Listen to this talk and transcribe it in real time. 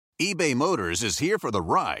eBay Motors is here for the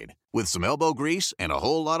ride. With some elbow grease and a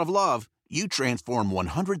whole lot of love, you transform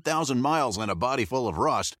 100,000 miles and a body full of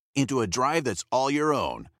rust into a drive that's all your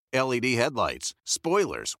own. LED headlights,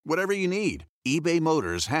 spoilers, whatever you need, eBay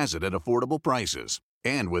Motors has it at affordable prices.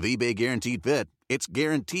 And with eBay Guaranteed Fit, it's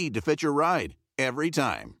guaranteed to fit your ride every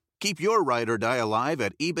time. Keep your ride or die alive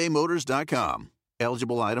at ebaymotors.com.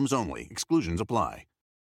 Eligible items only. Exclusions apply.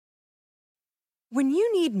 When you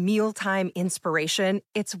need mealtime inspiration,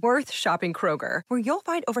 it's worth shopping Kroger, where you'll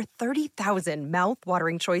find over 30,000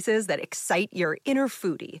 mouth-watering choices that excite your inner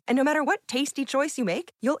foodie. And no matter what tasty choice you make,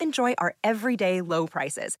 you'll enjoy our everyday low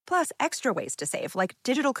prices, plus extra ways to save, like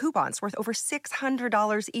digital coupons worth over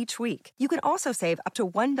 $600 each week. You can also save up to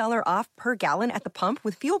 $1 off per gallon at the pump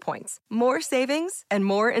with fuel points. More savings and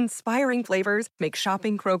more inspiring flavors make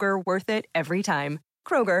shopping Kroger worth it every time.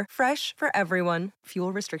 Kroger, fresh for everyone.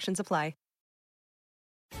 Fuel restrictions apply.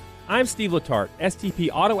 I'm Steve Letarte,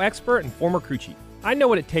 STP auto expert and former crew chief. I know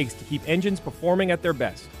what it takes to keep engines performing at their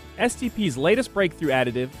best. STP's latest breakthrough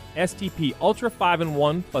additive, STP Ultra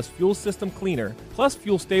 5-in-1 plus Fuel System Cleaner plus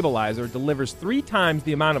Fuel Stabilizer, delivers 3 times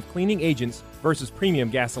the amount of cleaning agents versus premium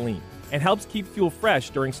gasoline and helps keep fuel fresh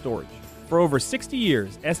during storage. For over 60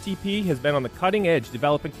 years, STP has been on the cutting edge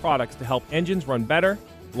developing products to help engines run better,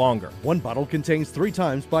 longer. One bottle contains 3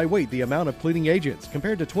 times by weight the amount of cleaning agents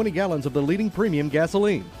compared to 20 gallons of the leading premium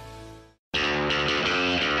gasoline.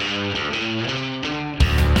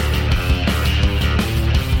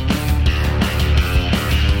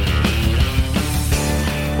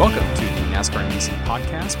 Welcome to the NASCAR NBC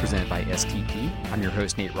podcast presented by STP. I'm your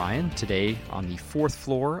host, Nate Ryan, today on the 4th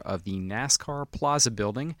floor of the NASCAR Plaza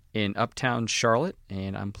building in Uptown Charlotte,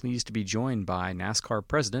 and I'm pleased to be joined by NASCAR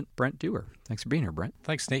President Brent Dewar. Thanks for being here, Brent.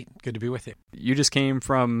 Thanks, Nate. Good to be with you. You just came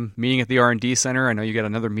from meeting at the R&D Center. I know you got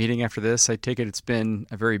another meeting after this. I take it it's been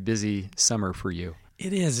a very busy summer for you.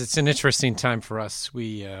 It is. It's an interesting time for us.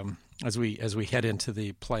 We as we head into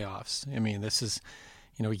the playoffs. I mean, this is.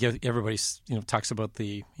 Everybody talks about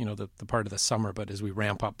the part of the summer, but as we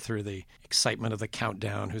ramp up through the excitement of the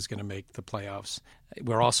countdown, who's going to make the playoffs,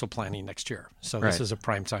 we're also planning next year. So this is a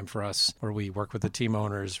prime time for us where we work with the team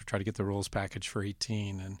owners, we try to get the rules package for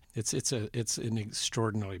 18, and it's an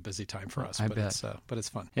extraordinarily busy time for us. But it's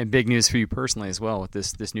fun. And big news for you personally as well with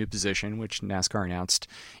this new position, which NASCAR announced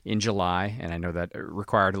in July, and I know that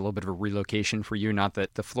required a little bit of a relocation for you. Not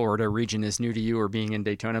that the Florida region is new to you or being in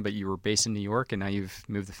Daytona, but you were based in New York, and now you've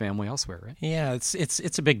moved the family elsewhere, right? Yeah,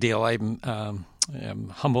 it's a big deal. I'm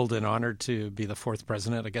humbled and honored to be the 4th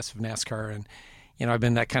president, I guess, of NASCAR, and I've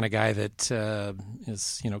been that kind of guy that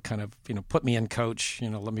is, put me in coach,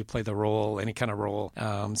 let me play the role, any kind of role. So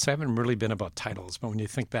I haven't really been about titles, but when you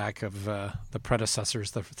think back of the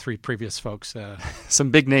predecessors, the 3 previous folks.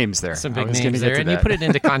 Some big names there. Some big names there. And you put it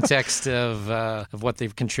into context of what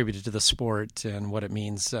they've contributed to the sport and what it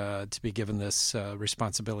means to be given this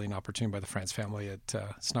responsibility and opportunity by the France family.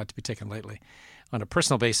 It's not to be taken lightly. On a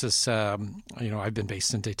personal basis, I've been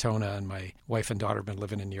based in Daytona, and my wife and daughter have been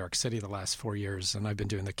living in New York City the last 4 years, and I've been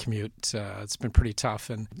doing the commute. It's been pretty tough.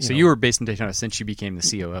 And you were based in Daytona since you became the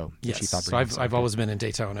COO, the Yes, Chief Operating so Officer. I've always been in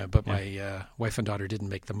Daytona, but my wife and daughter didn't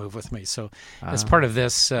make the move with me. So as part of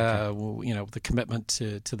this, the commitment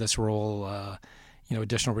to this role,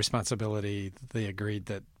 additional responsibility, they agreed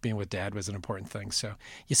that being with Dad was an important thing. So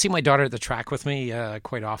you see my daughter at the track with me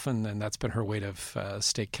quite often, and that's been her way to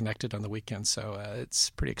stay connected on the weekends. So it's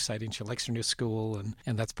pretty exciting. She likes her new school,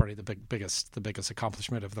 and that's probably the biggest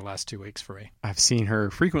accomplishment of the last 2 weeks for me. I've seen her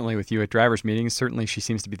frequently with you at drivers' meetings. Certainly she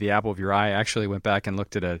seems to be the apple of your eye. I actually went back and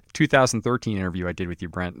looked at a 2013 interview I did with you,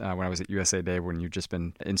 Brent, when I was at USA Day, when you'd just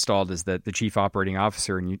been installed as the Chief Operating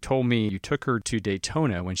Officer, and you told me you took her to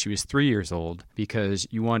Daytona when she was 3 years old because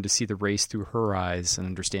you wanted to see the race through her eyes and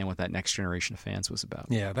understand what that next generation of fans was about.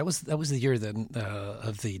 Yeah, that was the year of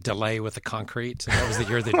the delay with the concrete. And that was the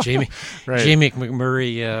year that Jamie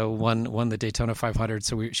McMurray won the Daytona 500.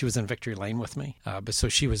 So she was in victory lane with me. But so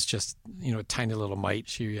she was just a tiny little mite.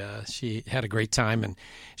 She had a great time, and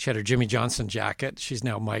she had her Jimmy Johnson jacket. She's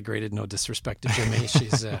now migrated. No disrespect to Jimmy.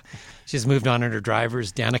 She's moved on in her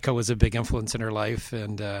drivers. Danica was a big influence in her life,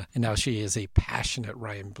 and now she is a passionate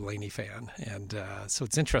Ryan Blaney fan. And so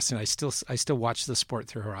it's interesting. I still watch the sport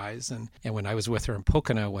through her eyes. And when I was with her in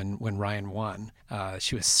Pocono when Ryan won,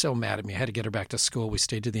 she was so mad at me. I had to get her back to school. We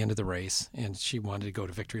stayed to the end of the race, and she wanted to go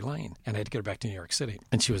to Victory Lane, and I had to get her back to New York City.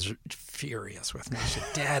 And she was furious with me. She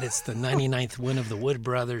said, "Dad, it's the 99th win of the Wood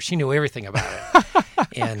brothers." She knew everything about it.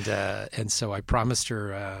 And so I promised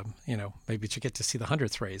her, maybe she'd get to see the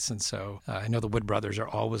 100th race. And so I know the Wood brothers are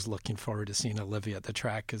always looking forward to seeing Olivia at the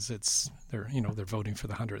track because they're voting for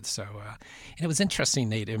the 100th. So and it was interesting,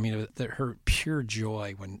 Nate. I mean, her pure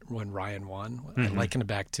joy when Ryan won. I liken it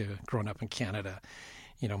back to growing up in Canada.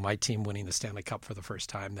 My team winning the Stanley Cup for the first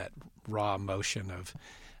time. That raw emotion of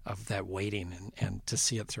that waiting and to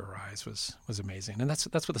see it through her eyes was amazing. And that's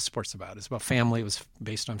what the sport's about. It's about family. It was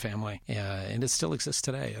based on family, and it still exists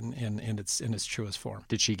today, and it's in its truest form.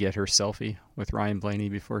 Did she get her selfie with Ryan Blaney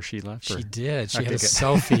before she left? She did. She had a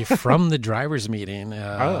selfie from the driver's meeting.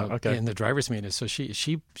 In the driver's meeting. So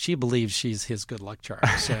she believes she's his good luck charm.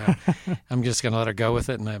 So I'm just going to let her go with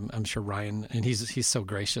it, and I'm sure Ryan, and he's so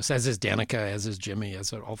gracious, as is Danica, as is Jimmy,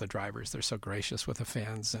 as are all the drivers. They're so gracious with the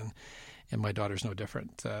fans, and my daughter's no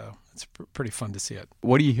different. It's pretty fun to see it.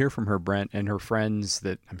 What do you hear from her, Brent, and her friends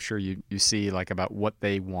that I'm sure you see about what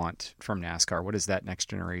they want from NASCAR? What does that next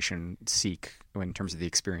generation seek in terms of the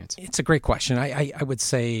experience? It's a great question. I would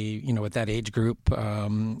say, at that age group,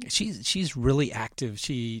 she's really active.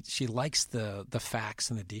 She likes the facts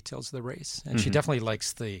and the details of the race, and she definitely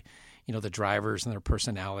likes the drivers and their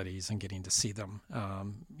personalities and getting to see them.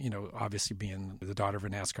 Obviously being the daughter of a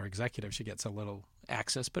NASCAR executive, she gets a little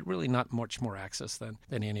access, but really not much more access than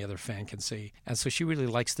any other fan can see. And so she really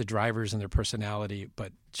likes the drivers and their personality,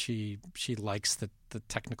 but she likes the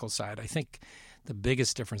technical side. I think the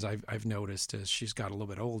biggest difference I've noticed is she's got a little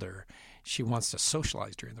bit older. She wants to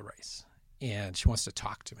socialize during the race. And she wants to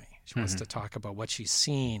talk to me. She wants to talk about what she's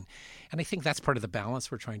seen. And I think that's part of the balance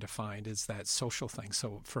we're trying to find is that social thing.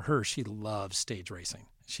 So for her, she loves stage racing.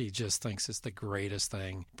 She just thinks it's the greatest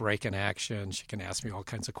thing. Break-in action. She can ask me all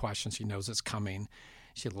kinds of questions. She knows it's coming.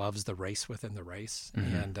 She loves the race within the race.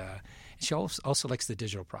 And she also likes the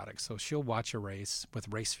digital product. So she'll watch a race with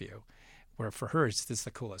RaceView, where for her, it's the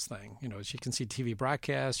coolest thing. She can see TV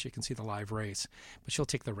broadcasts, she can see the live race, but she'll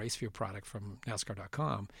take the RaceView product from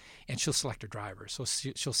NASCAR.com, and she'll select her driver. So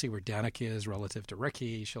she'll see where Danica is relative to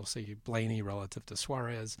Ricky. She'll see Blaney relative to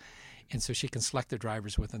Suarez. And so she can select the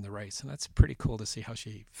drivers within the race. And that's pretty cool to see how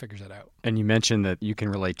she figures it out. And you mentioned that you can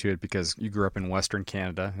relate to it because you grew up in Western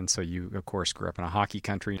Canada. And so you, of course, grew up in a hockey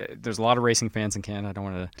country. There's a lot of racing fans in Canada. I don't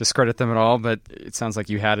want to discredit them at all, but it sounds like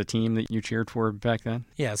you had a team that you cheered for back then.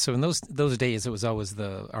 Yeah. So in those days, it was always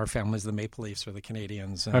our family's the Maple Leafs or the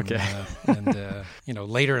Canadians. And,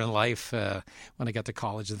 later in life, when I got to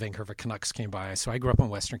college, the Vancouver Canucks came by. So I grew up in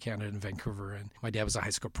Western Canada in Vancouver. And my dad was a high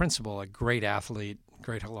school principal, a great athlete,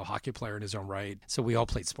 great little hockey player in his own right. So we all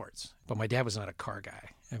played sports. But my dad was not a car guy.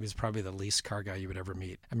 He was probably the least car guy you would ever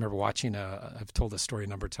meet. I remember watching I've told this story a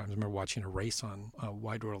number of times. I remember watching a race on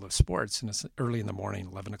Wide World of Sports, and it's early in the morning,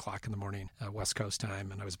 11 o'clock in the morning, West Coast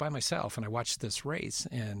time. And I was by myself, and I watched this race,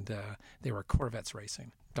 and they were Corvettes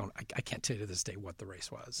racing. I can't tell you to this day what the race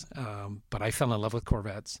was. But I fell in love with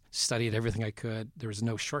Corvettes, studied everything I could. There was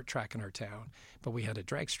no short track in our town, but we had a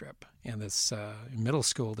drag strip. And this in middle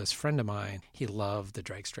school, this friend of mine, he loved the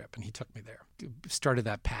drag strip, and he took me there. Started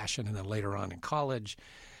that passion, and then later on in college,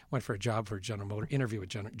 went for a job for General Motors, interview with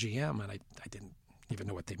GM, and I didn't even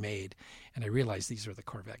know what they made. And I realized these are the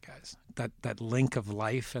Corvette guys. That link of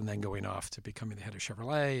life and then going off to becoming the head of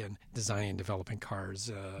Chevrolet and designing and developing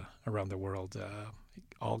cars around the world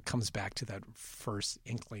all comes back to that first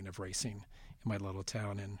inkling of racing in my little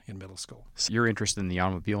town in middle school. So your interest in the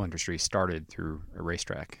automobile industry started through a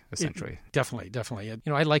racetrack, essentially. Definitely.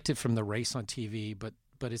 I liked it from the race on TV, but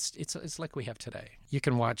it's like we have today. You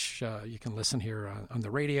can watch, you can listen here on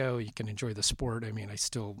the radio. You can enjoy the sport. I mean, I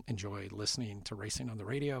still enjoy listening to racing on the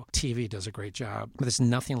radio. TV does a great job. But there's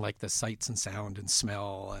nothing like the sights and sound and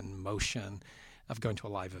smell and motion of going to a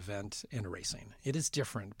live event and racing. It is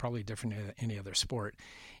different, probably different than any other sport.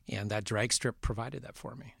 And that drag strip provided that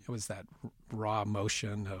for me. It was that raw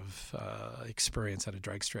motion of experience at a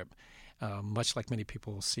drag strip. Much like many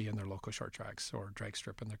people see in their local short tracks or drag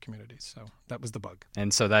strip in their communities. So that was the bug.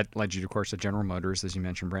 And so that led you, of course, to General Motors, as you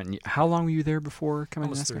mentioned, Brent. How long were you there before coming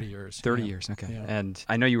to NASCAR? Almost 30 years. 30 years, okay. Yeah. And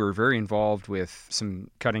I know you were very involved with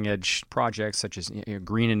some cutting-edge projects such as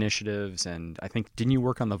green initiatives, and I think, didn't you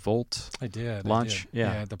work on the Volt launch? I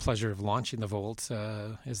had the pleasure of launching the Volt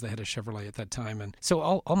as the head of Chevrolet at that time. And so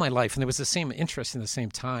all my life, and there was the same interest in the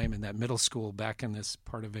same time in that middle school back in this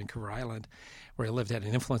part of Vancouver Island, where I lived, had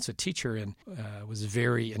an influencer teacher and was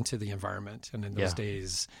very into the environment. And in those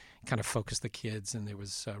days, kind of focused the kids, and there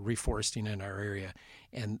was reforesting in our area.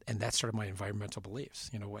 And that started my environmental beliefs,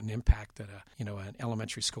 what an impact that an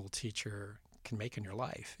elementary school teacher can make in your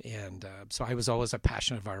life. And so I was always a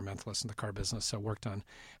passionate environmentalist in the car business. So I worked on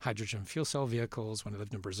hydrogen fuel cell vehicles when I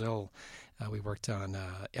lived in Brazil. We worked on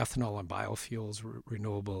ethanol and biofuels,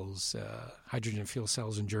 renewables, hydrogen fuel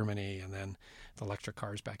cells in Germany, and then the electric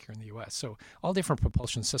cars back here in the U.S. So all different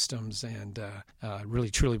propulsion systems, and really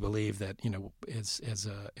truly believe that, as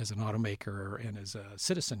an automaker and as a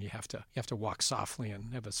citizen, you have to walk softly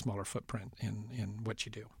and have a smaller footprint in what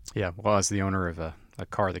you do. Yeah, well, as the owner of a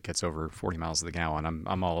car that gets over 40 miles to the gallon,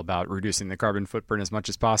 I'm all about reducing the carbon footprint as much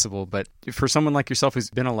as possible. But for someone like yourself who's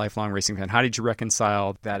been a lifelong racing fan, how did you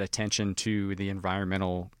reconcile that attention to the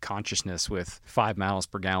environmental consciousness with 5 miles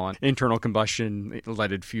per gallon internal combustion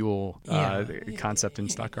leaded fuel concept in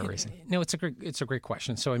stock car racing? No, it's a great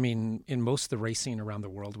question. So I mean, in most of the racing around the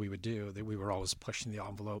world we would do, that we were always pushing the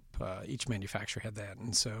envelope. Each manufacturer had that,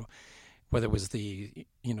 and so whether it was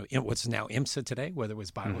what's now IMSA today, whether it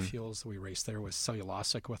was biofuels that we raced there, was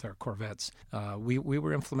cellulosic with our Corvettes. We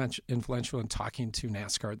were influential in talking to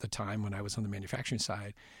NASCAR at the time when I was on the manufacturing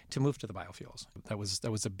side to move to the biofuels. That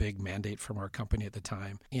was a big mandate from our company at the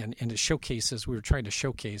time. And we were trying to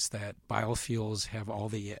showcase that biofuels have all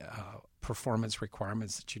the performance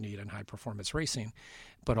requirements that you need in high performance racing,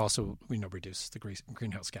 but also reduce the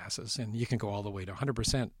greenhouse gases. And you can go all the way to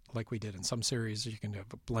 100% like we did in some series. You can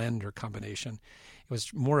have a blend or combination. It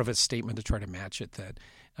was more of a statement to try to match it that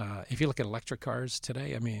if you look at electric cars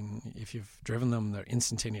today, I mean, if you've driven them, they're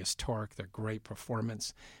instantaneous torque, they're great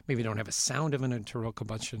performance. Maybe don't have a sound of an internal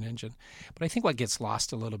combustion engine. But I think what gets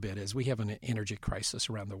lost a little bit is we have an energy crisis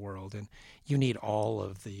around the world, and you need all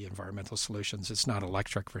of the environmental solutions. It's not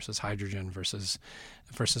electric versus hydrogen versus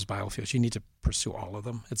biofuels. You need to pursue all of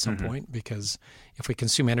them at some point, because if we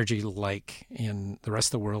consume energy like in the rest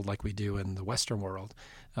of the world, like we do in the Western world,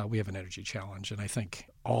 we have an energy challenge. And I think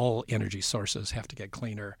all energy sources have to get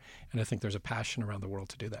cleaner, and I think there's a passion around the world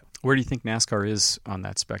to do that. Where do you think NASCAR is on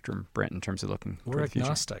that spectrum, Brent, in terms of looking for the future? We're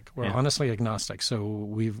agnostic. We're honestly agnostic. So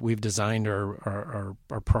we've designed our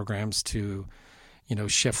programs to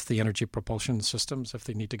shift the energy propulsion systems if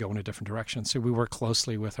they need to go in a different direction. So we work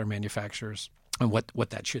closely with our manufacturers on what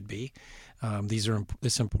that should be.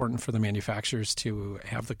 It's important for the manufacturers to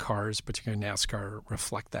have the cars, particularly NASCAR,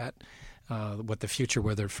 reflect that. What the future,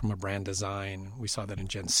 whether from a brand design, we saw that in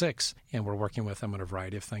Gen 6, and we're working with them on a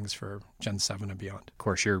variety of things for Gen 7 and beyond. Of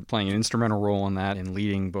course, you're playing an instrumental role in that and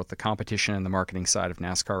leading both the competition and the marketing side of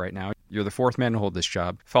NASCAR right now. You're the fourth man to hold this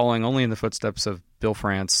job, following only in the footsteps of Bill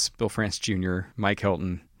France Jr., Mike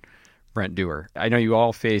Hilton, Brent Dewar. I know you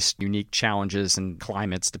all faced unique challenges and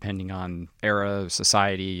climates depending on era,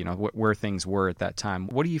 society, where things were at that time.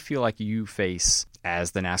 What do you feel like you face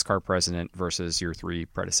as the NASCAR president versus your three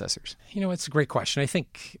predecessors? It's a great question. I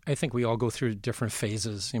think we all go through different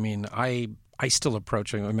phases. I mean, I still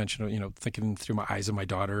approach, I mentioned, thinking through my eyes of my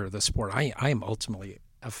daughter, the sport. I am ultimately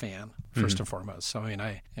a fan, first and foremost. So, I mean,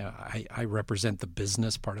 I represent the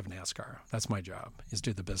business part of NASCAR. That's my job, is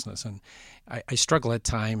do the business. And I struggle at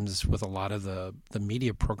times with a lot of the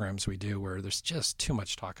media programs we do where there's just too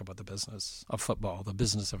much talk about the business of football, the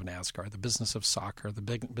business of NASCAR, the business of soccer, the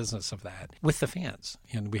big business of that with the fans.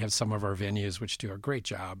 And we have some of our venues which do a great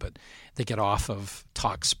job, but they get off of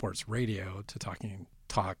talk sports radio to talk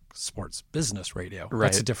sports business radio. Right.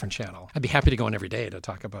 That's a different channel. I'd be happy to go on every day to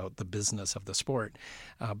talk about the business of the sport,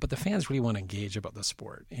 but the fans really want to engage about the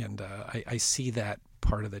sport, and I see that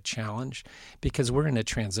part of the challenge because we're in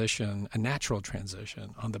a natural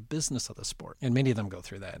transition on the business of the sport, and many of them go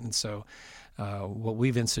through that. And so what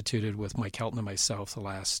we've instituted with Mike Helton and myself the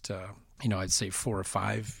last I'd say 4 or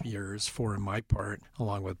 5 years, 4 in my part,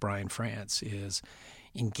 along with Brian France, is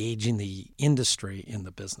engaging the industry in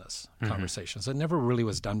the business conversations. It never really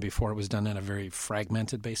was done before. It was done on a very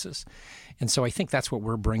fragmented basis. And so I think that's what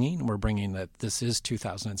we're bringing. We're bringing that this is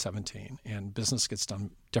 2017 and business gets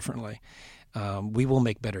done differently. We will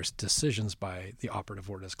make better decisions by the operative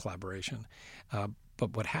word is collaboration.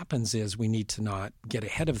 But what happens is we need to not get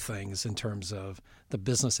ahead of things in terms of the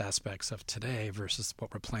business aspects of today versus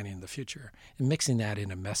what we're planning in the future, and mixing that in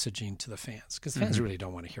a messaging to the fans, because fans really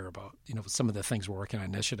don't want to hear about some of the things we're working on,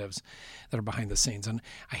 initiatives that are behind the scenes. And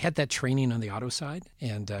I had that training on the auto side,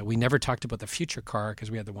 and we never talked about the future car because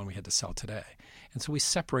we had the one we had to sell today. And so we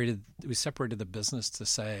separated the business to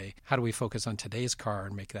say, how do we focus on today's car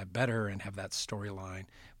and make that better and have that storyline?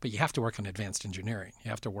 But you have to work on advanced engineering. You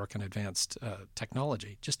have to work on advanced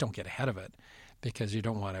technology. Just don't get ahead of it because you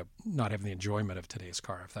don't want to not have the enjoyment of today's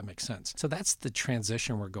car, if that makes sense. So that's the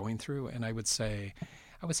transition we're going through. And I would say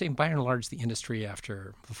by and large, the industry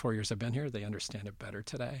after the 4 years I've been here, they understand it better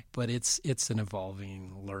today. But it's an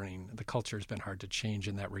evolving learning. The culture has been hard to change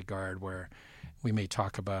in that regard where we may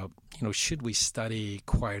talk about, should we study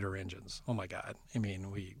quieter engines? Oh my God. I mean,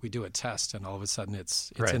 we do a test and all of a sudden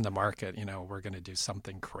it's Right. in the market, we're going to do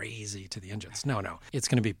something crazy to the engines. No. It's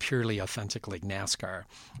going to be purely authentic like NASCAR.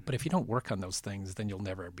 But if you don't work on those things, then you'll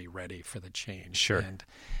never be ready for the change. Sure. And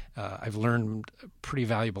I've learned pretty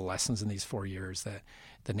valuable lessons in these 4 years that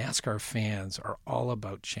the NASCAR fans are all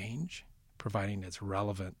about change, providing it's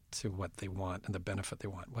relevant to what they want and the benefit they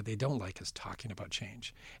want. What they don't like is talking about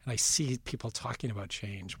change. And I see people talking about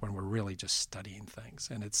change when we're really just studying things.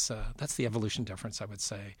 And that's the evolution difference, I would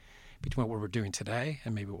say, between what we're doing today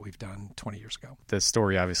and maybe what we've done 20 years ago. The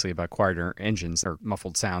story, obviously, about quieter engines or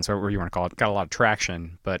muffled sounds, whatever you want to call it, got a lot of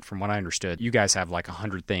traction. But from what I understood, you guys have like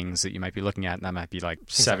 100 things that you might be looking at, and that might be like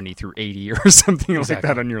 70 through 80 or something like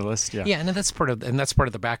that on your list. Yeah, and that's part of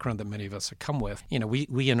the background that many of us have come with.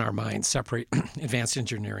 We in our minds separate advanced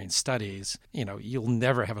engineering studies. You'll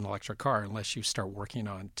never have an electric car unless you start working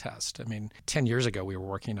on test. I mean, 10 years ago, we were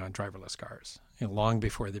working on driverless cars, long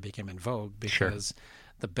before they became in vogue, because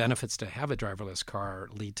the benefits to have a driverless car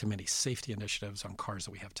lead to many safety initiatives on cars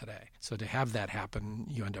that we have today. So to have that happen,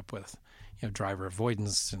 you end up with, driver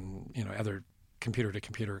avoidance and, other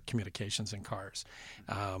computer-to-computer communications in cars.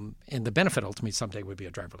 And the benefit ultimately someday would be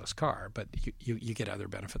a driverless car, but you get other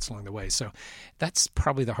benefits along the way. So that's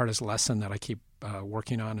probably the hardest lesson that I keep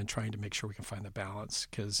working on and trying to make sure we can find the balance,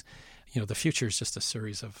 because, the future is just a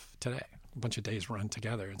series of today. A bunch of days run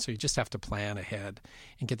together. And so you just have to plan ahead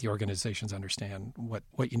and get the organizations to understand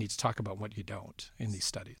what you need to talk about and what you don't in these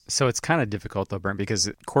studies. So it's kind of difficult, though, Brent, because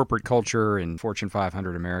corporate culture and Fortune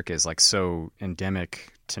 500 America is like so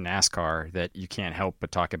endemic to NASCAR that you can't help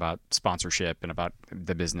but talk about sponsorship and about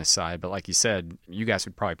the business side. But like you said, you guys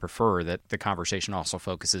would probably prefer that the conversation also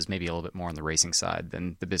focuses maybe a little bit more on the racing side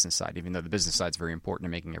than the business side, even though the business side is very important to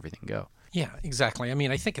making everything go. Yeah, exactly. I mean,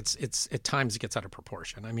 I think it's at times it gets out of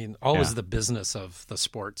proportion. I mean, always the business of the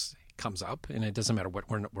sports comes up, and it doesn't matter what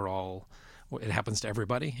we're all. It happens to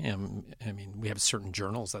everybody. And I mean, we have certain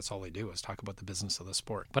journals. That's all they do is talk about the business of the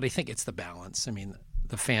sport. But I think it's the balance. I mean,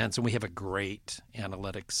 the fans, and we have a great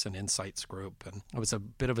analytics and insights group. And it was a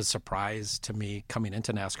bit of a surprise to me coming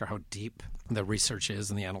into NASCAR how deep the research is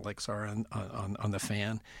and the analytics are on the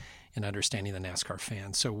fan and understanding the NASCAR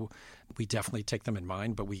fan. So we definitely take them in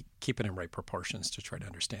mind, but we keep it in right proportions to try to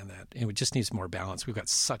understand that. And it just needs more balance. We've got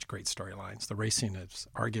such great storylines. The racing is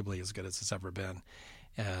arguably as good as it's ever been.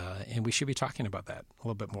 And we should be talking about that a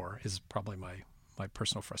little bit more is probably my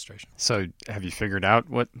personal frustration. So have you figured out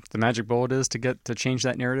what the magic bullet is to change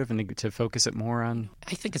that narrative and to focus it more on?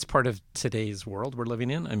 I think it's part of today's world we're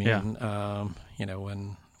living in. I mean,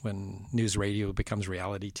 when news radio becomes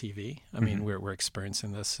reality TV, I mean, we're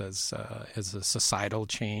experiencing this as a societal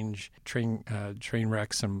change. Train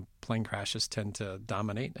wrecks and plane crashes tend to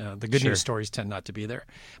dominate. The good news stories tend not to be there.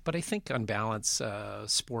 But I think on balance,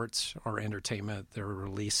 sports or entertainment, they're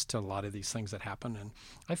released to a lot of these things that happen. And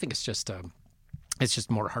I think it's just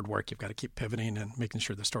more hard work. You've got to keep pivoting and making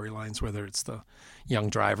sure the storylines, whether it's the young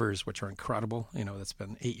drivers, which are incredible, that's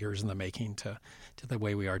been 8 years in the making, to the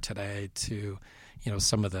way we are today, to,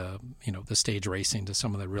 some of the, the stage racing, to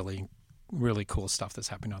some of the really, really cool stuff that's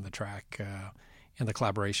happening on the track. And the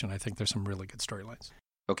collaboration, I think there's some really good storylines.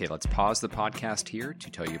 Okay, let's pause the podcast here to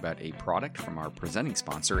tell you about a product from our presenting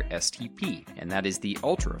sponsor, STP, and that is the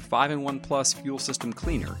Ultra 5-in-1 Plus Fuel System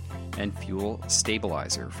Cleaner and Fuel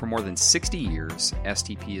Stabilizer. For more than 60 years,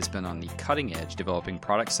 STP has been on the cutting edge developing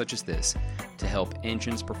products such as this to help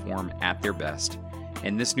engines perform at their best.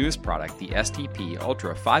 And this newest product, the STP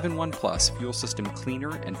Ultra 5-in-1 Plus Fuel System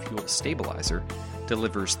Cleaner and Fuel Stabilizer,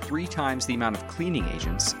 delivers 3 times the amount of cleaning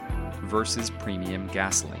agents versus premium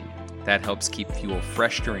gasoline. That helps keep fuel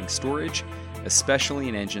fresh during storage, especially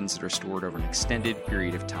in engines that are stored over an extended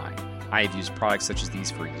period of time. I have used products such as these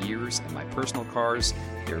for years in my personal cars.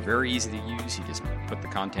 They're very easy to use. You just put the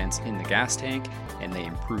contents in the gas tank, and they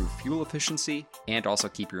improve fuel efficiency and also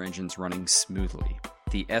keep your engines running smoothly.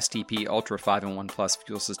 The STP Ultra 5-in-1 Plus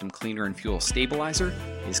Fuel System Cleaner and Fuel Stabilizer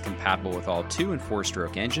is compatible with all 2- and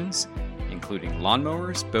 4-stroke engines, including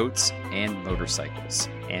lawnmowers, boats, and motorcycles.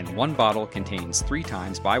 And one bottle contains 3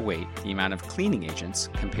 times by weight the amount of cleaning agents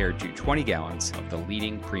compared to 20 gallons of the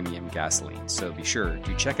leading premium gasoline. So be sure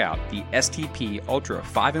to check out the STP Ultra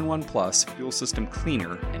 5-in-1 Plus Fuel System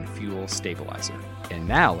Cleaner and Fuel Stabilizer. And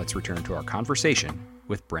now let's return to our conversation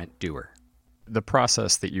with Brent Dewar. The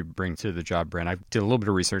process that you bring to the job, Brent, I did a little bit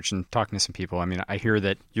of research and talking to some people. I mean, I hear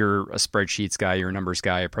that you're a spreadsheets guy, you're a numbers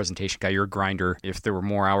guy, a presentation guy, you're a grinder. If there were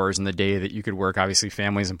more hours in the day that you could work, obviously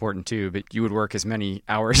family is important too, but you would work as many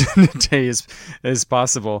hours in the day as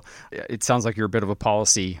possible. It sounds like you're a bit of a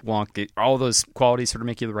policy wonk. All those qualities sort of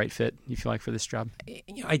make you the right fit, you feel like, for this job?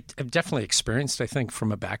 I've definitely experienced, I think,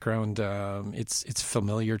 from a background, it's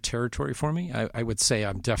familiar territory for me. I would say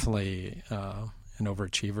I'm definitely an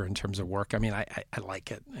overachiever in terms of work. I mean, I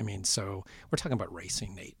like it. I mean, so we're talking about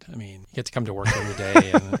racing, Nate. I mean, you get to come to work every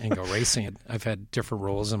day and go racing. I've had different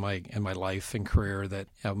roles in my life and career that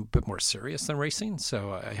are a bit more serious than racing,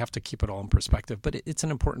 so I have to keep it all in perspective. But it's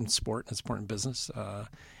an important sport. It's an important business.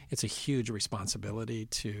 It's a huge responsibility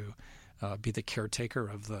to be the caretaker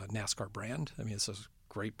of the NASCAR brand. I mean, it's a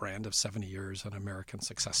great brand of 70 years, an American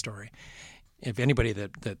success story. If anybody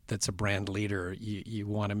that's a brand leader, you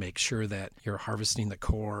want to make sure that you're harvesting the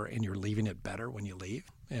core and you're leaving it better when you leave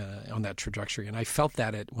on that trajectory. And I felt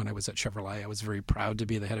that when I was at Chevrolet. I was very proud to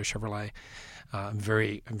be the head of Chevrolet. I'm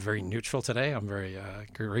very neutral today. I'm very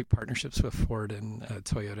great partnerships with Ford and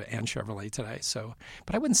Toyota and Chevrolet today. So,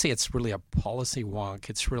 but I wouldn't say it's really a policy wonk.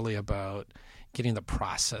 It's really about getting the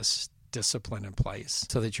process discipline in place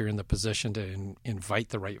so that you're in the position to invite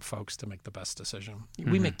the right folks to make the best decision.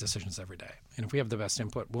 We make decisions every day. And if we have the best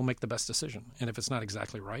input, we'll make the best decision. And if it's not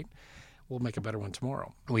exactly right, we'll make a better one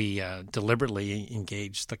tomorrow. We deliberately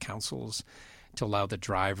engage the councils to allow the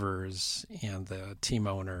drivers and the team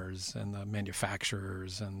owners and the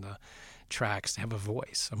manufacturers and the tracks to have a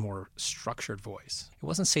voice, a more structured voice. It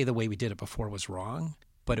wasn't say the way we did it before was wrong,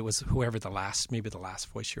 but it was whoever maybe the last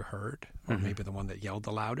voice you heard, or maybe the one that yelled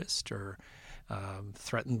the loudest, or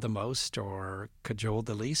threatened the most, or cajoled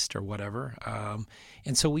the least, or whatever.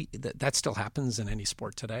 And so that still happens in any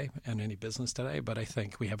sport today and any business today, but I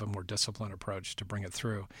think we have a more disciplined approach to bring it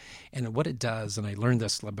through. And what it does, and I learned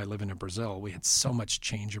this by living in Brazil, we had so much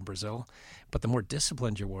change in Brazil, but the more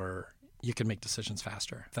disciplined you were, you can make decisions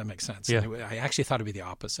faster, if that makes sense. Yeah. I actually thought it would be the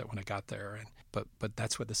opposite when I got there, but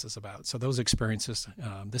that's what this is about. So those experiences,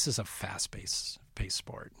 this is a fast-paced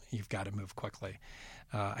sport. You've got to move quickly.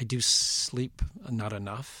 I do sleep not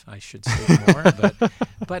enough. I should sleep more,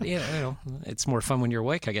 but it's more fun when you're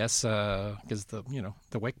awake, I guess, because the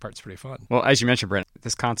wake part's pretty fun. Well, as you mentioned, Brent,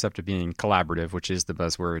 this concept of being collaborative, which is the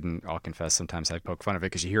buzzword, and I'll confess sometimes I poke fun of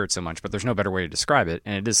it because you hear it so much, but there's no better way to describe it,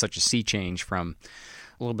 and it is such a sea change from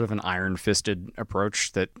a little bit of an iron-fisted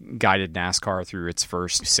approach that guided NASCAR through its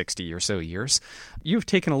first 60 or so years. You've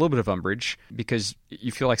taken a little bit of umbrage because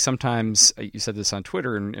you feel like sometimes, you said this on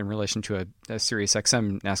Twitter in relation to a Sirius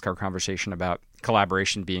XM NASCAR conversation about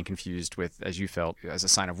collaboration being confused with, as you felt, as a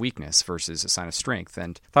sign of weakness versus a sign of strength.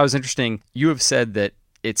 And I thought it was interesting, you have said that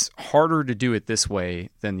it's harder to do it this way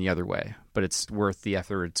than the other way, but it's worth the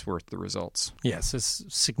effort, it's worth the results. Yes, it's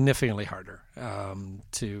significantly harder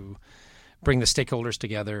to bring the stakeholders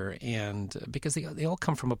together, and because they all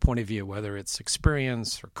come from a point of view, whether it's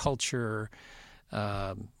experience or culture,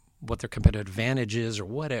 what their competitive advantage is, or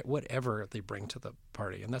whatever they bring to the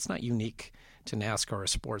party. And that's not unique to NASCAR or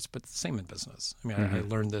sports, but the same in business. I mean, I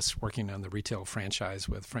learned this working on the retail franchise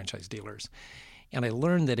with franchise dealers. And I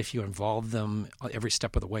learned that if you involve them every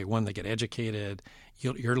step of the way, one, they get educated,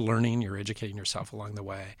 you're learning, you're educating yourself along the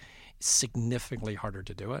way. It's significantly harder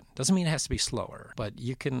to do it. Doesn't mean it has to be slower, but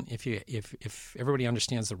you can, if everybody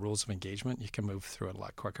understands the rules of engagement, you can move through it a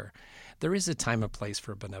lot quicker. There is a time and place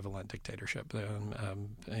for a benevolent dictatorship.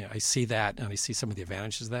 I see that, and I see some of the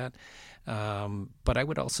advantages of that. But I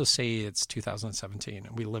would also say it's 2017,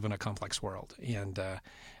 and we live in a complex world. And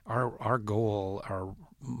our goal, our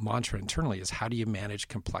mantra internally is, how do you manage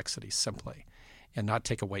complexity simply and not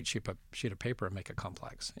take a white sheet of paper and make it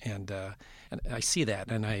complex? And I see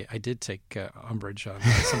that, and I did take umbrage on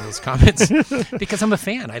some of those comments because I'm a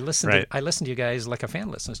fan. I listen to you guys like a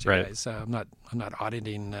fan listens to you guys. I'm not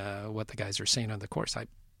auditing what the guys are saying on the course. I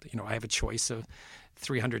have a choice of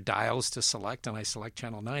 300 dials to select, and I select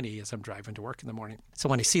Channel 90 as I'm driving to work in the morning. So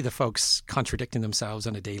when I see the folks contradicting themselves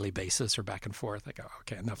on a daily basis or back and forth, I go,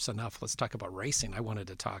 okay, enough's enough. Let's talk about racing. I wanted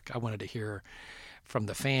to hear from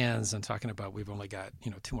the fans and talking about, we've only got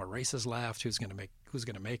 2 more races left. Who's going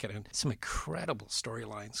to make it? And some incredible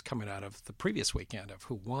storylines coming out of the previous weekend of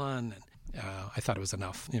who won. And I thought it was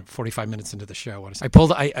enough. 45 minutes into the show, I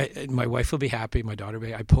pulled. My wife will be happy. My daughter will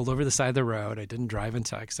be. I pulled over the side of the road. I didn't drive and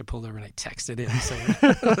text. I pulled over and I texted in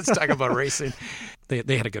saying, "Let's talk about racing."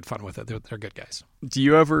 They had a good fun with it. They're good guys. Do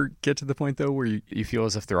you ever get to the point though where you feel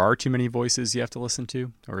as if there are too many voices you have to listen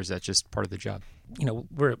to, or is that just part of the job?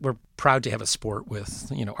 We're proud to have a sport with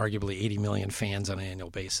arguably 80 million fans on an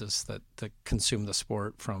annual basis that consume the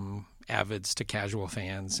sport, from avids to casual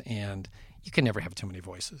fans, and you can never have too many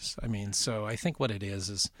voices. I mean, so I think what it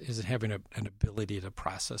is having an ability to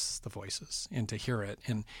process the voices and to hear it.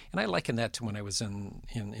 And I liken that to when I was in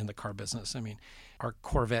the car business. I mean, our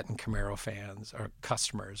Corvette and Camaro fans, our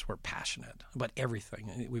customers, were passionate about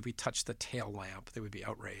everything. We touched the tail lamp, they would be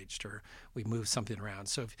outraged, or we moved something around.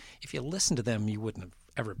 So if you listened to them, you wouldn't have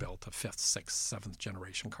ever built a 5th, 6th, 7th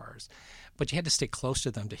generation cars. But you had to stay close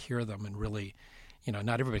to them to hear them and really,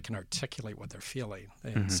 not everybody can articulate what they're feeling.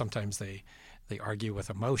 And sometimes they argue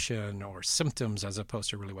with emotion or symptoms as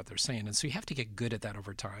opposed to really what they're saying. And so you have to get good at that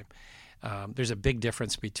over time. There's a big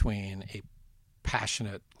difference between a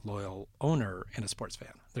passionate, loyal owner and a sports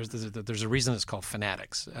fan. There's a reason it's called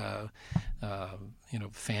fanatics.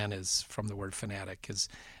 Fan is from the word fanatic.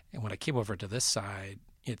 And when I came over to this side,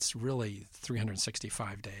 it's really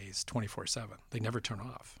 365 days, 24/7. They never turn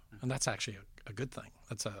off, and that's actually a good thing.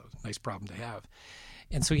 That's a nice problem to have.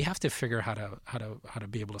 And so you have to figure how to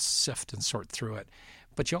be able to sift and sort through it.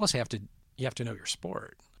 But you also have to know your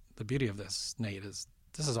sport. The beauty of this, Nate, is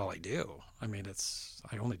this is all I do. I mean,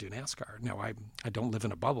 I only do NASCAR. Now, I don't live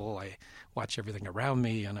in a bubble. I watch everything around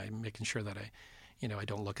me, and I'm making sure that I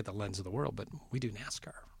don't look at the lens of the world. But we do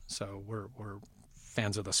NASCAR, so we're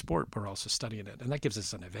fans of the sport, but we're also studying it, and that gives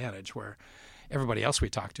us an advantage where everybody else we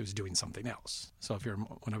talk to is doing something else. So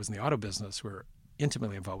when I was in the auto business, we were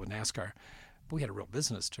intimately involved with NASCAR, but we had a real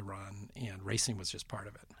business to run, and racing was just part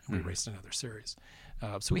of it. And we raced another series.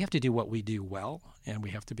 So we have to do what we do well, and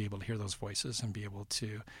we have to be able to hear those voices and be able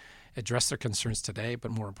to address their concerns today, but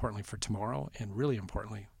more importantly for tomorrow, and really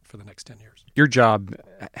importantly for the next 10 years. Your job,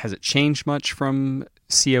 has it changed much from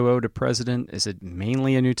COO to president? Is it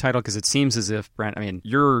mainly a new title? Because it seems as if, Brent,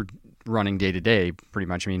 you're running day to day pretty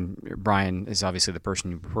much. Brian is obviously the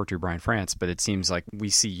person you report to, Brian France, but it seems like we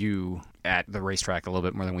see you at the racetrack a little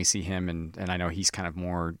bit more than we see him, and I know he's kind of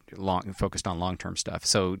more focused on long-term stuff.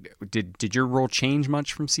 So did your role change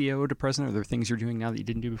much from COO to president? Are there things you're doing now that you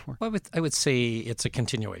didn't do before? Well, I would say it's a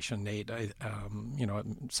continuation, Nate.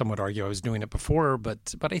 Some would argue I was doing it before,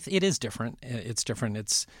 but it is different. It's different.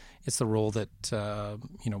 It's the role that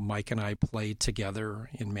Mike and I play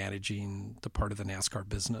together in managing the part of the NASCAR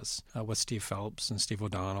business with Steve Phelps and Steve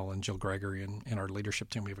O'Donnell and Jill Gregory and our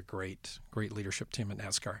leadership team. We have a great leadership team at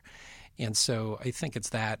NASCAR. And so I think it's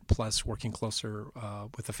that plus working closer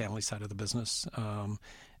with the family side of the business,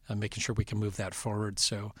 making sure we can move that forward.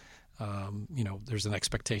 So, there's an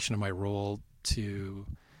expectation of my role to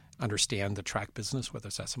understand the track business, whether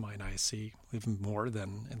it's SMI and ISC, even more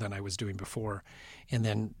than I was doing before, and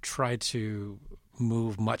then try to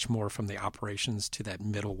move much more from the operations to that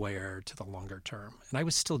middleware to the longer term. And I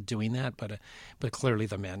was still doing that, but clearly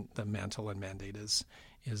the mantle and mandate is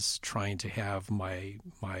trying to have my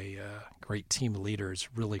great team leaders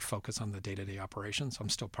really focus on the day-to-day operations. I'm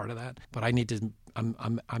still part of that, but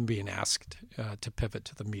I'm being asked to pivot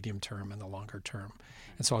to the medium term and the longer term,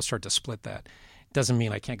 and so I'll start to split that. Doesn't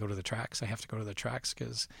mean I can't go to the tracks. I have to go to the tracks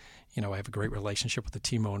because, I have a great relationship with the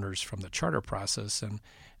team owners from the charter process, and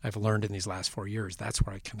I've learned in these last 4 years that's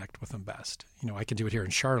where I connect with them best. I can do it here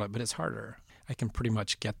in Charlotte, but it's harder. I can pretty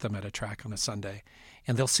much get them at a track on a Sunday,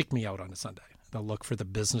 and they'll seek me out on a Sunday. They'll look for the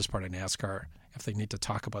business part of NASCAR. If they need to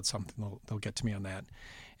talk about something, they'll get to me on that.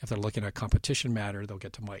 If they're looking at a competition matter, they'll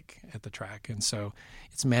get to Mike at the track. And so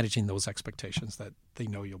it's managing those expectations that they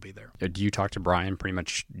know you'll be there. Do you talk to Brian pretty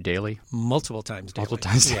much daily? Multiple times daily. Multiple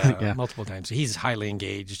times, yeah. Multiple times. He's highly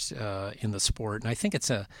engaged in the sport. And I think it's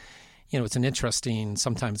it's an interesting,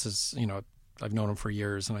 sometimes I've known him for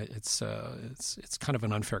years, and it's kind of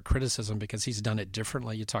an unfair criticism because he's done it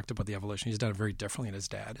differently. You talked about the evolution. He's done it very differently than his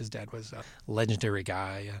dad. His dad was a legendary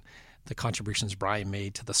guy. The contributions Brian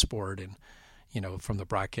made to the sport, and from the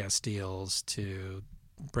broadcast deals to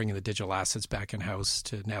bringing the digital assets back in house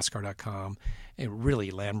to NASCAR.com, and really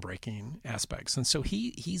land-breaking aspects. And so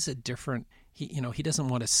he's a different. He doesn't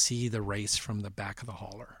want to see the race from the back of the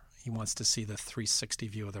hauler. He wants to see the 360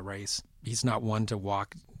 view of the race. He's not one to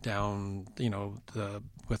walk down,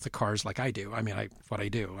 with the cars like I do. I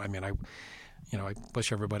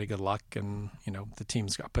wish everybody good luck, and the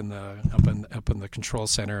team's up in the control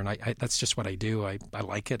center, and I that's just what I do. I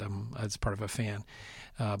like it. I'm as part of a fan,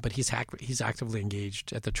 but he's actively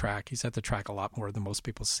engaged at the track. He's at the track a lot more than most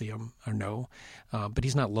people see him or know, but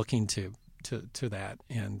he's not looking to that,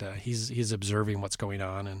 and he's observing what's going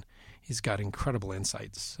on, and he's got incredible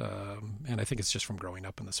insights, and I think it's just from growing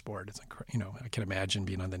up in the sport. It's I can imagine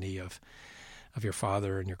being on the knee of your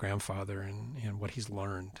father and your grandfather and what he's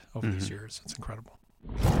learned over these years. It's incredible.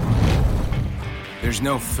 There's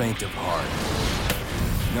no feint of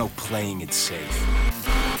heart, no playing it safe.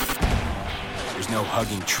 There's no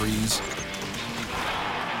hugging trees,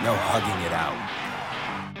 no hugging it out.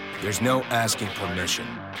 There's no asking permission,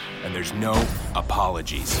 and there's no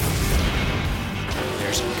apologies.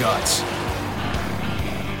 There's guts.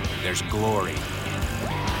 There's glory.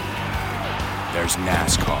 There's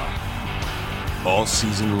NASCAR. All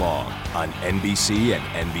season long on NBC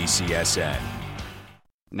and NBCSN.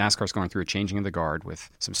 NASCAR's going through a changing of the guard with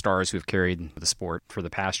some stars who have carried the sport for the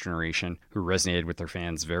past generation, who resonated with their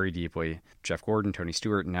fans very deeply. Jeff Gordon, Tony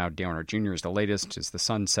Stewart, and now Dale Earnhardt Jr. is the latest as the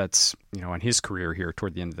sun sets, on his career here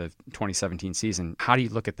toward the end of the 2017 season. How do you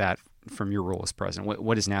look at that from your role as president?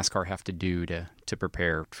 What does NASCAR have to do to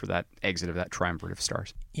prepare for that exit of that triumvirate of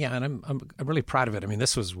stars? Yeah, and I'm really proud of it. I mean,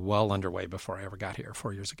 this was well underway before I ever got here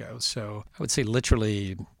 4 years ago. So I would say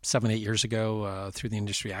literally 7-8 years ago, through the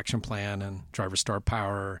Industry Action Plan and Driver Star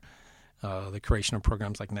Power, the creation of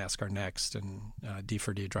programs like NASCAR Next and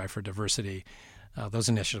D4D, Drive for Diversity, those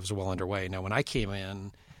initiatives were well underway. Now, when I came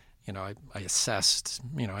in, I assessed,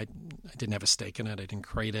 I didn't have a stake in it. I didn't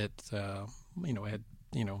create it. I had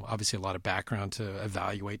obviously a lot of background to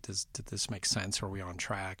evaluate, did this make sense? Are we on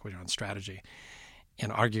track? Are we on strategy?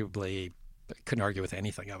 And arguably, I couldn't argue with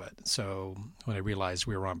anything of it. So when I realized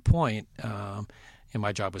we were on point, and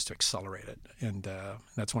my job was to accelerate it. And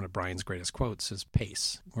that's one of Brian's greatest quotes is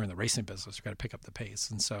pace. We're in the racing business. We've got to pick up the pace.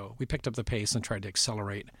 And so we picked up the pace and tried to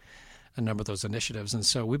accelerate a number of those initiatives. And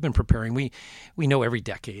so we've been preparing. We know every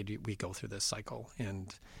decade we go through this cycle.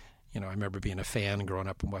 And I remember being a fan growing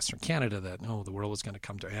up in Western Canada that, the world was going to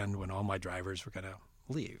come to an end when all my drivers were going to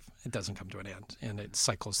leave. It doesn't come to an end, and it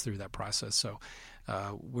cycles through that process. So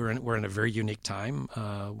we're in a very unique time.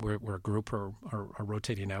 We're a group are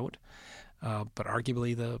rotating out, but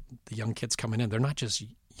arguably the young kids coming in, they're not just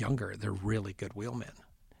younger; they're really good wheelmen.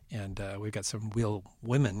 And we've got some wheel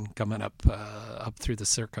women coming up through the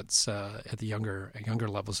circuits at the younger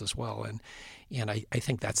levels as well. And I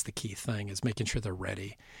think that's the key thing is making sure they're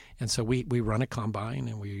ready. And so we run a combine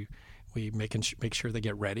and we make sure they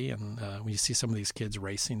get ready. And when you see some of these kids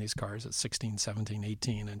racing these cars at 16, 17,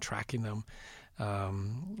 18 and tracking them,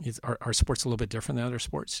 our sport's a little bit different than other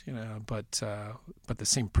sports, but the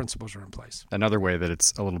same principles are in place. Another way that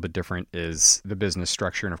it's a little bit different is the business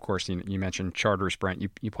structure. And of course, you mentioned charters, Brent.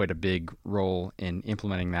 You played a big role in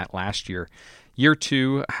implementing that last year. Year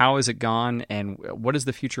two, how has it gone and what does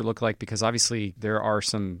the future look like? Because obviously there are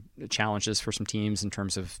some challenges for some teams in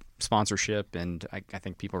terms of sponsorship. And I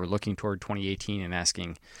think people are looking toward 2018 and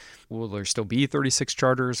asking, will there still be 36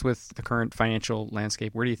 charters with the current financial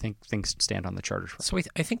landscape? Where do you think things stand on the charters front? So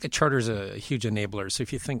I think the charter is a huge enabler. So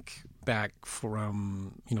if you think back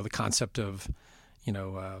from, the concept of,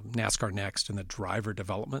 NASCAR Next and the driver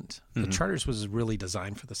development, the charters was really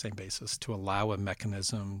designed for the same basis, to allow a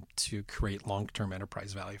mechanism to create long-term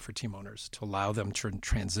enterprise value for team owners, to allow them to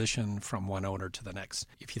transition from one owner to the next.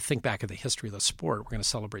 If you think back at the history of the sport, we're going to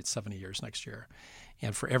celebrate 70 years next year.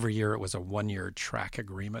 And for every year, it was a 1-year track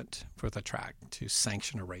agreement for the track to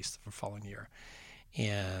sanction a race the following year.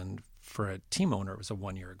 And for a team owner, it was a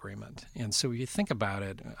 1-year agreement. And so you think about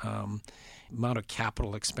it, amount of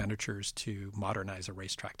capital expenditures to modernize a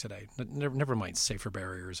racetrack today, never mind safer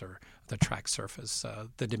barriers or the track surface,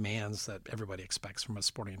 the demands that everybody expects from a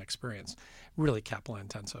sporting experience, really capital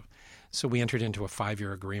intensive. So we entered into a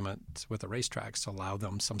 5-year agreement with the racetracks to allow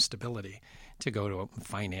them some stability to go to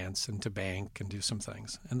finance and to bank and do some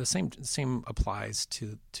things. And the same applies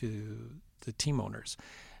to the team owners.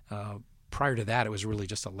 Prior to that, it was really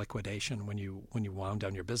just a liquidation. When you wound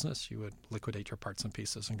down your business, you would liquidate your parts and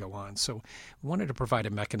pieces and go on. So we wanted to provide a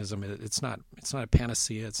mechanism. It's not a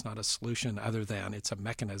panacea. It's not a solution other than it's a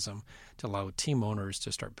mechanism to allow team owners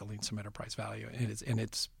to start building some enterprise value. And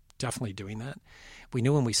it's definitely doing that. We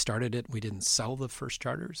knew when we started it, we didn't sell the first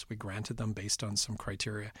charters. We granted them based on some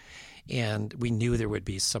criteria. And we knew there would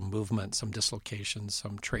be some movement, some dislocation,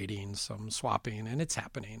 some trading, some swapping, and it's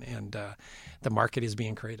happening. And the market is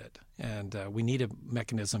being created. And we need a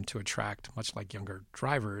mechanism to attract, much like younger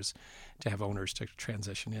drivers, to have owners to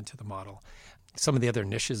transition into the model. Some of the other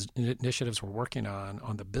initiatives we're working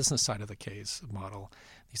on the business side of the case model,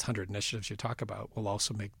 these 100 initiatives you talk about, will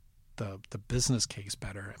also make the business case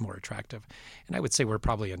better and more attractive. And I would say we're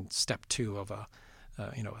probably in step 2 of a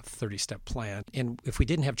 30-step plan. And if we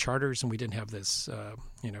didn't have charters and we didn't have this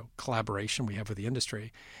collaboration we have with the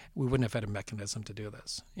industry, we wouldn't have had a mechanism to do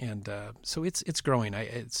this. And so it's growing.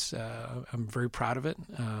 I'm very proud of it.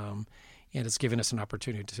 and it's given us an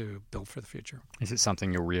opportunity to build for the future. Is it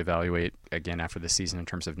something you'll reevaluate again after the season in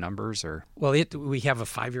terms of numbers? Or Well, we have a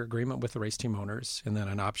 5-year agreement with the race team owners and then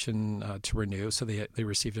an option to renew. So they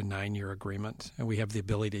received a 9-year agreement, and we have the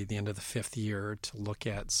ability at the end of the 5th year to look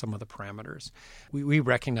at some of the parameters. We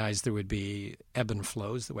recognize there would be ebb and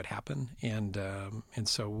flows that would happen, and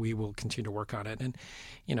so we will continue to work on it. And,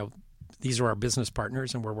 these are our business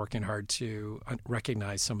partners, and we're working hard to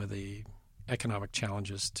recognize some of the economic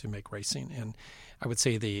challenges to make racing. And I would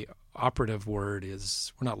say the operative word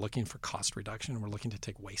is we're not looking for cost reduction. We're looking to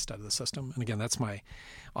take waste out of the system. And again, that's my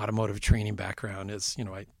automotive training background is,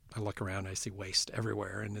 I look around and I see waste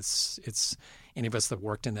everywhere. And it's any of us that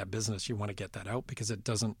worked in that business, you want to get that out because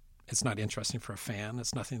it's not interesting for a fan.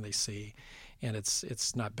 It's nothing they see. And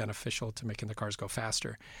it's not beneficial to making the cars go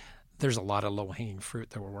faster. There's a lot of low-hanging fruit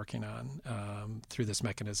that we're working on through this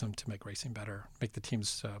mechanism to make racing better, make the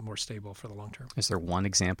teams more stable for the long term. Is there one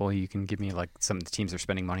example you can give me, like some of the teams are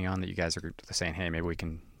spending money on that you guys are saying, hey, maybe we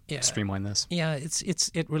can streamline this? Yeah,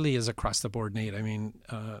 it really is across the board, Nate. I mean,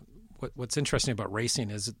 what's interesting about racing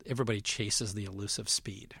is everybody chases the elusive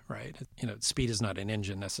speed, right? Speed is not an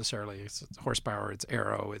engine necessarily. It's horsepower, it's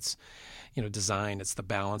aero, it's design, it's the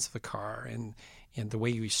balance of the car, and the way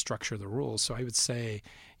you structure the rules. So I would say,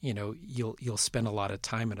 you'll spend a lot of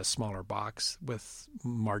time in a smaller box with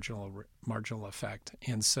marginal effect.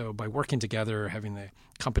 And so by working together, having the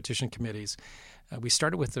competition committees, we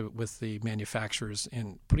started with the manufacturers,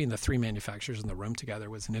 and putting the 3 manufacturers in the room together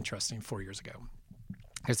was an interesting 4 years ago,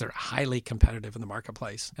 because they're highly competitive in the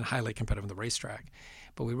marketplace and highly competitive in the racetrack.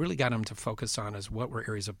 But we really got them to focus on is what were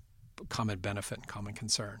areas of common benefit and common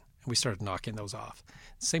concern. And we started knocking those off.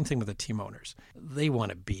 Same thing with the team owners. They want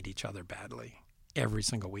to beat each other badly every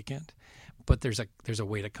single weekend, but there's a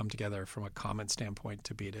way to come together from a common standpoint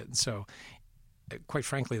to beat it. And so, quite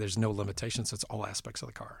frankly, there's no limitations. It's all aspects of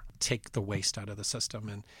the car. Take the waste out of the system,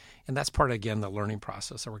 and that's part of, again, the learning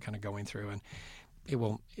process that we're kind of going through. And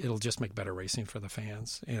it'll just make better racing for the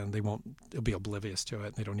fans, and they'll be oblivious to it,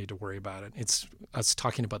 and they don't need to worry about it. It's us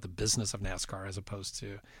talking about the business of NASCAR as opposed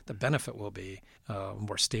to the benefit will be a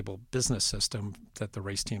more stable business system that the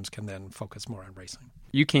race teams can then focus more on racing.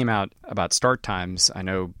 You came out about start times. I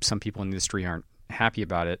know some people in the industry aren't happy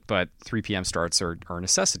about it, but 3 p.m. starts are a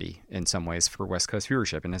necessity in some ways for West Coast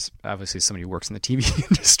viewership. And as obviously somebody who works in the TV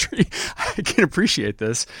industry, I can appreciate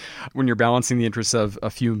this when you're balancing the interests of a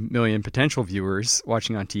few million potential viewers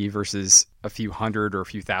watching on TV versus a few hundred or a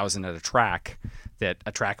few thousand at a track, that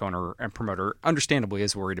a track owner and promoter understandably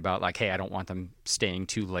is worried about, like, hey, I don't want them staying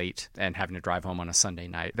too late and having to drive home on a Sunday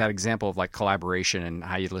night. That example of like collaboration and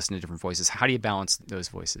how you listen to different voices, how do you balance those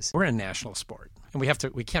voices? We're a national sport, and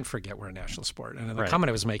we can't forget we're a national sport. And the comment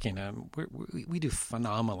I was making, we do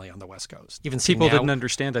phenomenally on the West Coast. Even people didn't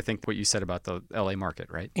understand, I think, what you said about the LA market,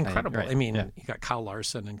 right? Incredible. I mean, you got Kyle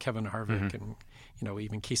Larson and Kevin Harvick and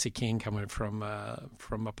even Casey King coming from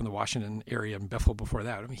up in the Washington area and Biffle before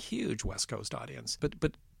that. I mean, huge West Coast audience.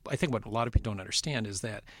 But I think what a lot of people don't understand is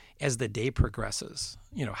that as the day progresses,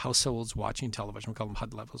 households watching television, we call them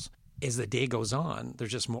HUD levels, as the day goes on,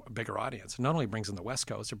 there's just a bigger audience. It not only brings in the West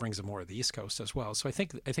Coast, it brings in more of the East Coast as well. So I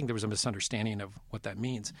think there was a misunderstanding of what that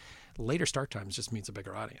means. Later start times just means a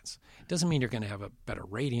bigger audience. It doesn't mean you're going to have a better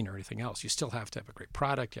rating or anything else. You still have to have a great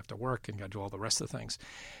product. You have to work and you got to do all the rest of the things.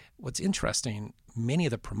 What's interesting, many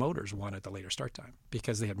of the promoters wanted the later start time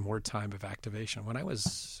because they had more time of activation. When I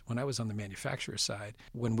was on the manufacturer side,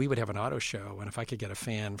 when we would have an auto show, and if I could get a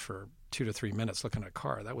fan for 2 to 3 minutes looking at a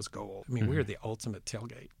car, that was gold. I mean, we were the ultimate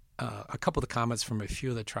tailgate. A couple of the comments from a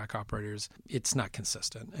few of the track operators, it's not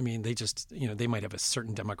consistent. I mean, they just, they might have a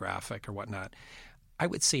certain demographic or whatnot. I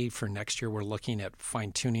would say for next year, we're looking at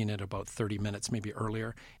fine-tuning it about 30 minutes, maybe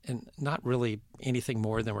earlier, and not really anything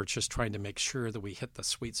more than we're just trying to make sure that we hit the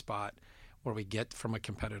sweet spot where we get from a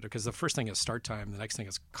competitor. Because the first thing is start time. The next thing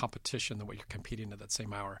is competition, the way you're competing at that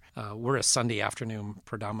same hour. We're a Sunday afternoon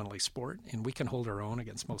predominantly sport, and we can hold our own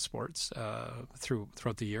against most sports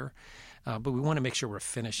throughout the year. But we want to make sure we're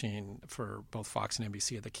finishing for both Fox and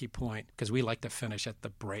NBC at the key point, because we like to finish at the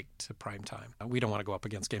break to prime time. We don't want to go up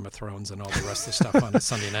against Game of Thrones and all the rest of the stuff on a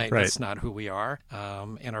Sunday night. Right. That's not who we are.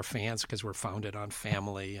 And our fans, because we're founded on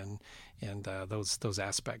family and those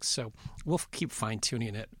aspects. So we'll keep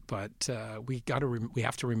fine-tuning it, but we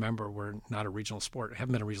have to remember we're not a regional sport.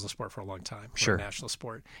 Haven't been a regional sport for a long time. We're a national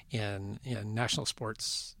sport. And national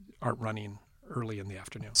sports aren't running early in the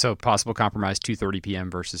afternoon. So possible compromise, 2:30 p.m.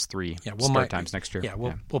 versus 3 start times next year. Yeah,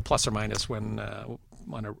 we'll plus or minus when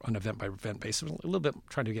on an event-by-event basis, a little bit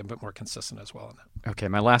trying to get a bit more consistent as well on that. Okay,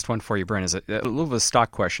 my last one for you, Brent, is a little bit of a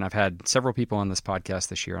stock question. I've had several people on this podcast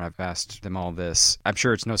this year, and I've asked them all this. I'm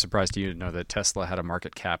sure it's no surprise to you to know that Tesla had a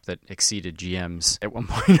market cap that exceeded GM's at one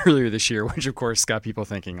point earlier this year, which of course got people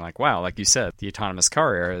thinking like, wow, like you said, the autonomous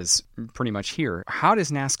car era is pretty much here. How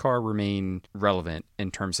does NASCAR remain relevant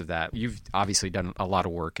in terms of that? You've obviously done a lot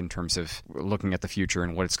of work in terms of looking at the future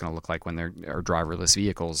and what it's going to look like when there are driverless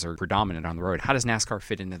vehicles are predominant on the road. How does NASCAR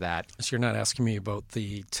fit into that? So you're not asking me about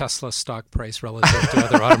the Tesla stock price relative to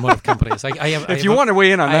other automotive companies. If you want to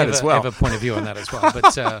weigh in on that as well. I have a point of view on that as well.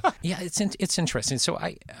 But yeah, it's interesting. So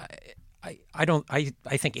I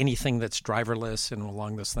think anything that's driverless and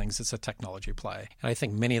along those things, it's a technology play. And I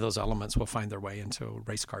think many of those elements will find their way into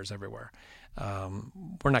race cars everywhere.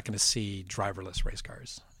 We're not going to see driverless race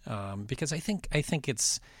cars because I think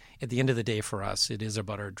it's, at the end of the day for us, it is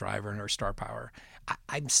about our driver and our star power.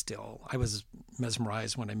 I was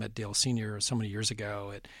mesmerized when I met Dale Sr. so many years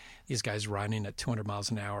ago at these guys running at 200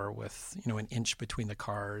 miles an hour with, an inch between the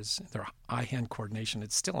cars, their eye-hand coordination.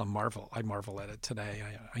 It's still a marvel. I marvel at it today.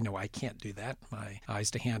 I know I can't do that. My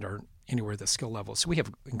eyes to hand aren't anywhere the skill level. So we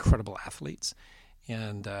have incredible athletes.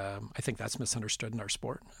 And I think that's misunderstood in our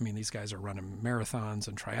sport. I mean, these guys are running marathons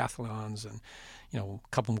and triathlons, and a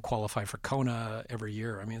couple of them qualify for Kona every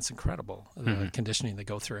year. I mean, it's incredible the conditioning they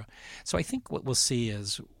go through. So I think what we'll see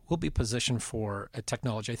is we'll be positioned for a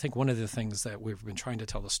technology. I think one of the things that we've been trying to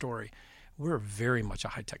tell the story, we're very much a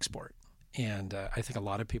high-tech sport, and I think a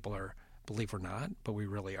lot of people believe we're not, but we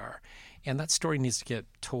really are. And that story needs to get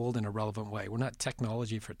told in a relevant way. We're not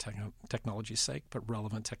technology for technology's sake, but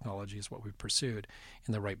relevant technology is what we've pursued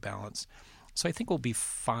in the right balance. So I think we'll be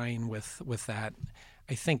fine with that.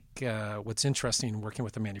 I think what's interesting working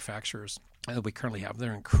with the manufacturers that we currently have,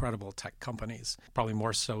 they're incredible tech companies, probably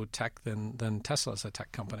more so tech than Tesla's a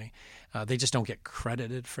tech company. They just don't get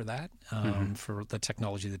credited for that, for the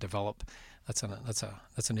technology they develop. That's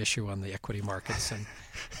an issue on the equity markets and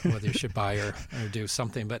whether you should buy or do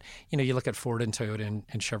something. But you look at Ford and Toyota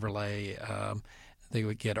and Chevrolet. They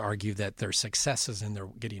would get argued that their success is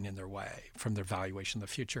getting in their way from their valuation of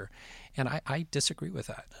the future, and I disagree with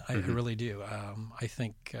that. I really do. I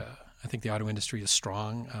think the auto industry is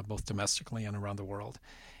strong, both domestically and around the world.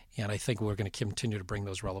 And I think we're going to continue to bring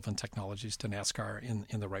those relevant technologies to NASCAR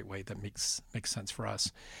in the right way that makes sense for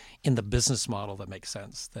us, in the business model that makes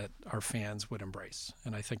sense, that our fans would embrace.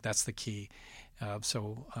 And I think that's the key.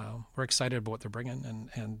 So we're excited about what they're bringing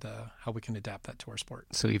and how we can adapt that to our sport.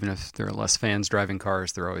 So even if there are less fans driving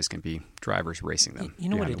cars, there are always going to be drivers racing them. You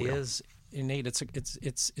know what it is? Nate,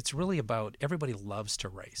 it's really about everybody loves to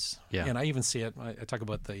race. Yeah. And I even see it. I talk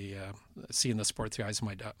about seeing the sport through the eyes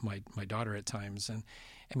of my daughter at times. And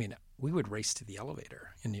I mean, we would race to the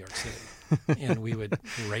elevator in New York City, and we would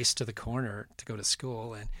race to the corner to go to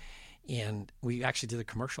school. And we actually did a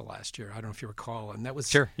commercial last year. I don't know if you recall, and that was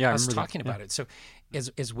sure. Yeah, I was talking about it. So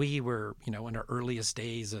as we were, in our earliest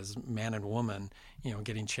days as man and woman,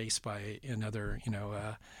 getting chased by another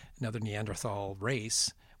Neanderthal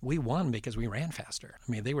race. We won because we ran faster.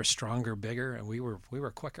 I mean, they were stronger, bigger, and we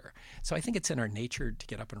were quicker. So I think it's in our nature to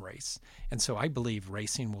get up and race. And so I believe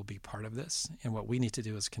racing will be part of this. And what we need to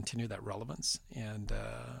do is continue that relevance and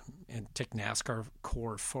take NASCAR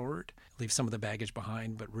core forward, leave some of the baggage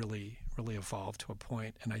behind, but really, really evolve to a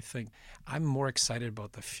point. And I think I'm more excited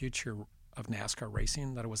about the future of NASCAR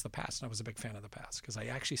racing than it was the past. And I was a big fan of the past because I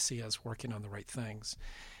actually see us working on the right things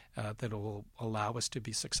that will allow us to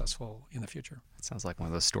be successful in the future. It sounds like one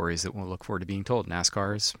of those stories that we'll look forward to being told.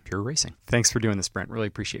 NASCAR is pure racing. Thanks for doing this, Brent. Really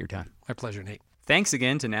appreciate your time. My pleasure, Nate. Thanks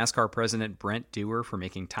again to NASCAR President Brent Dewar for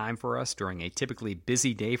making time for us during a typically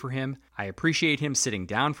busy day for him. I appreciate him sitting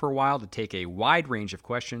down for a while to take a wide range of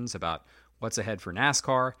questions about what's ahead for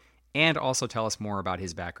NASCAR and also tell us more about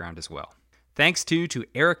his background as well. Thanks to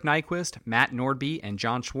Eric Nyquist, Matt Nordby, and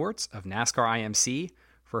John Schwartz of NASCAR IMC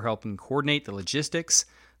for helping coordinate the logistics.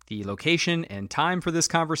 The location and time for this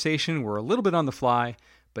conversation were a little bit on the fly,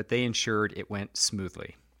 but they ensured it went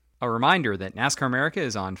smoothly. A reminder that NASCAR America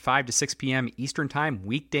is on 5 to 6 p.m. Eastern Time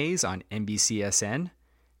weekdays on NBCSN.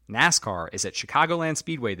 NASCAR is at Chicagoland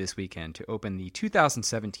Speedway this weekend to open the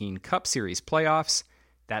 2017 Cup Series playoffs.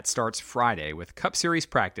 That starts Friday with Cup Series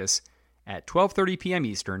practice at 12:30 p.m.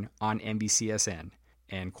 Eastern on NBCSN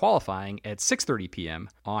and qualifying at 6:30 p.m.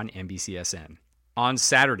 on NBCSN. On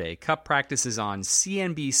Saturday, Cup practice is on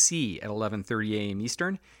CNBC at 11:30 a.m.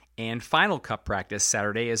 Eastern, and Final Cup practice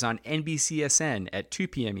Saturday is on NBCSN at 2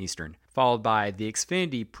 p.m. Eastern, followed by the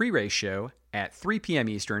Xfinity pre-race show at 3 p.m.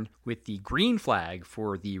 Eastern with the green flag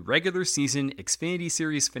for the regular season Xfinity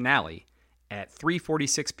Series finale at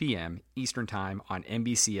 3:46 p.m. Eastern Time on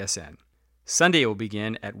NBCSN. Sunday will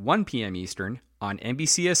begin at 1 p.m. Eastern on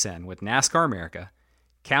NBCSN with NASCAR America,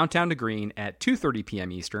 Countdown to Green at 2:30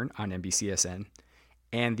 p.m. Eastern on NBCSN,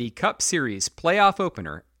 and the Cup Series playoff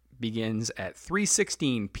opener begins at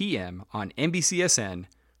 3:16 p.m. on NBCSN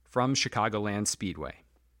from Chicagoland Speedway.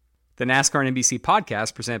 The NASCAR and NBC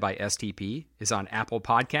podcast presented by STP is on Apple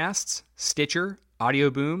Podcasts, Stitcher, Audio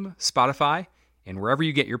Boom, Spotify, and wherever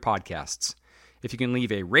you get your podcasts. If you can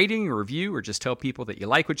leave a rating or review or just tell people that you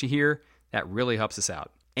like what you hear, that really helps us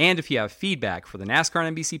out. And if you have feedback for the NASCAR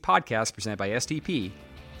and NBC podcast presented by STP,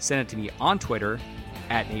 send it to me on Twitter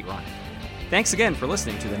at Nate Ryan. Thanks again for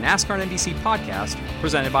listening to the NASCAR and NBC podcast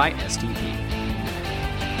presented by STP.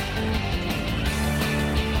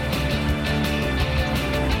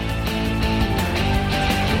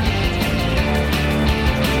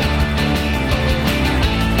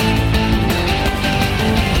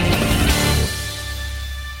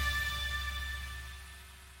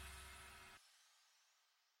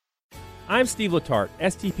 I'm Steve Letarte,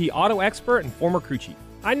 STP auto expert and former crew chief.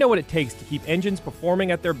 I know what it takes to keep engines performing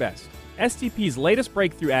at their best. STP's latest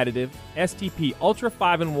breakthrough additive, STP Ultra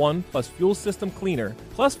 5-in-1 plus Fuel System Cleaner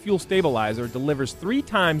plus Fuel Stabilizer, delivers 3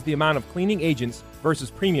 times the amount of cleaning agents versus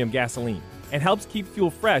premium gasoline and helps keep fuel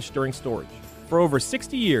fresh during storage. For over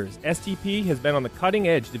 60 years, STP has been on the cutting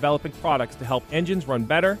edge developing products to help engines run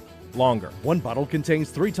better, longer. One bottle contains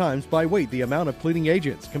 3 times by weight the amount of cleaning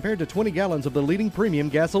agents compared to 20 gallons of the leading premium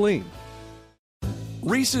gasoline.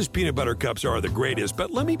 Reese's peanut butter cups are the greatest, but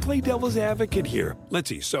let me play devil's advocate here. Let's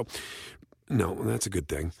see. So, no, that's a good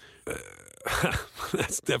thing.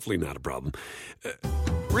 That's definitely not a problem.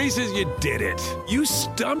 Reese's, you did it. You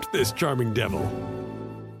stumped this charming devil.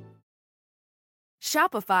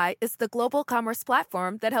 Shopify is the global commerce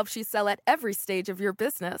platform that helps you sell at every stage of your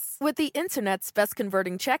business. With the internet's best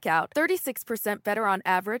converting checkout, 36% better on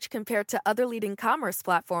average compared to other leading commerce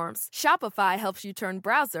platforms, Shopify helps you turn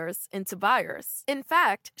browsers into buyers. In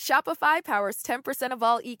fact, Shopify powers 10% of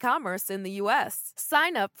all e-commerce in the U.S.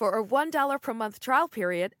 Sign up for a $1 per month trial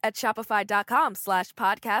period at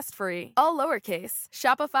shopify.com/podcastfree. All lowercase,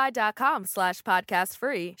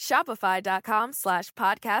 shopify.com/podcastfree,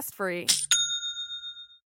 shopify.com/podcastfree.